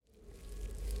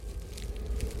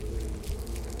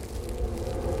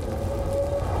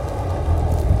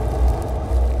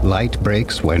Light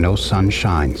Breaks Where No Sun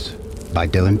Shines by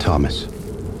Dylan Thomas.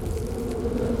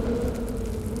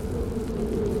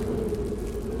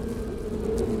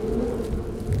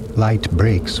 Light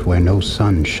breaks where no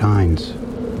sun shines,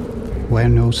 where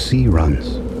no sea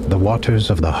runs. The waters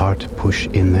of the heart push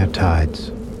in their tides,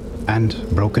 and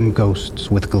broken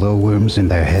ghosts with glowworms in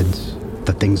their heads,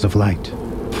 the things of light,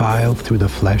 file through the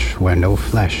flesh where no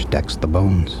flesh decks the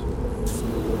bones.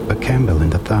 A candle in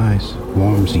the thighs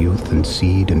warms youth and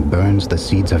seed and burns the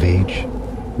seeds of age.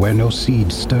 Where no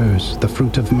seed stirs, the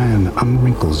fruit of man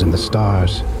unwrinkles in the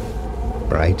stars.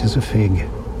 Bright as a fig,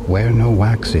 where no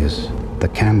wax is, the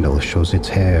candle shows its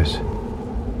hairs.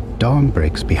 Dawn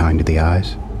breaks behind the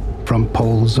eyes. From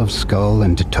poles of skull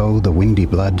and toe the windy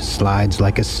blood slides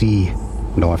like a sea.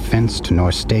 Nor fenced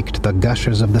nor staked, the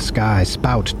gushers of the sky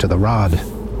spout to the rod,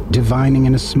 divining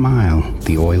in a smile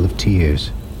the oil of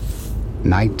tears.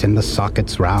 Night in the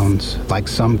sockets rounds, like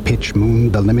some pitch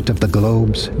moon the limit of the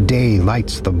globes. Day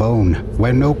lights the bone.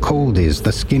 Where no cold is,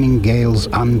 the skinning gales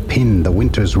unpin the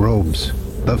winter's robes.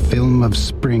 The film of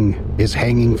spring is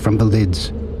hanging from the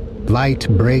lids. Light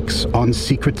breaks on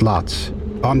secret lots,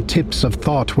 on tips of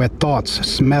thought where thoughts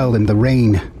smell in the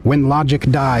rain. When logic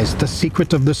dies, the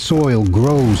secret of the soil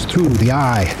grows through the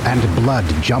eye, and blood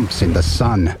jumps in the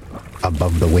sun.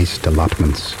 Above the waste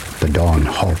allotments, the dawn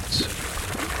halts.